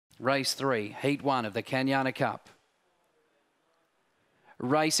Race 3, Heat 1 of the Kanyana Cup.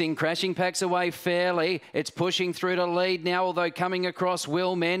 Racing, Crashing Packs away fairly. It's pushing through to lead now, although coming across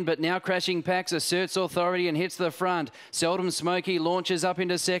Will Men. But now Crashing Packs asserts authority and hits the front. Seldom Smoky launches up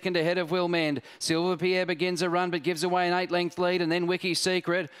into second ahead of Will Mend. Silver Pierre begins a run but gives away an 8-length lead. And then Wiki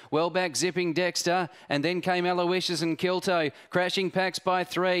Secret. Well back Zipping Dexter. And then came Aloysius and Kilto. Crashing Packs by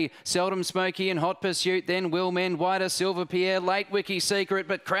 3. Seldom Smoky in hot pursuit. Then Will Mend wider. Silver Pierre late Wiki Secret.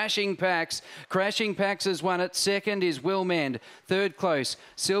 But Crashing Packs. Crashing Packs has won it. Second is Will Mend. Third close.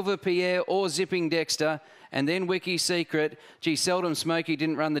 Silver Pierre or Zipping Dexter, and then Wiki Secret. Gee, Seldom Smoky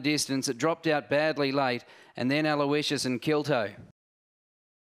didn't run the distance. It dropped out badly late, and then Aloysius and Kilto.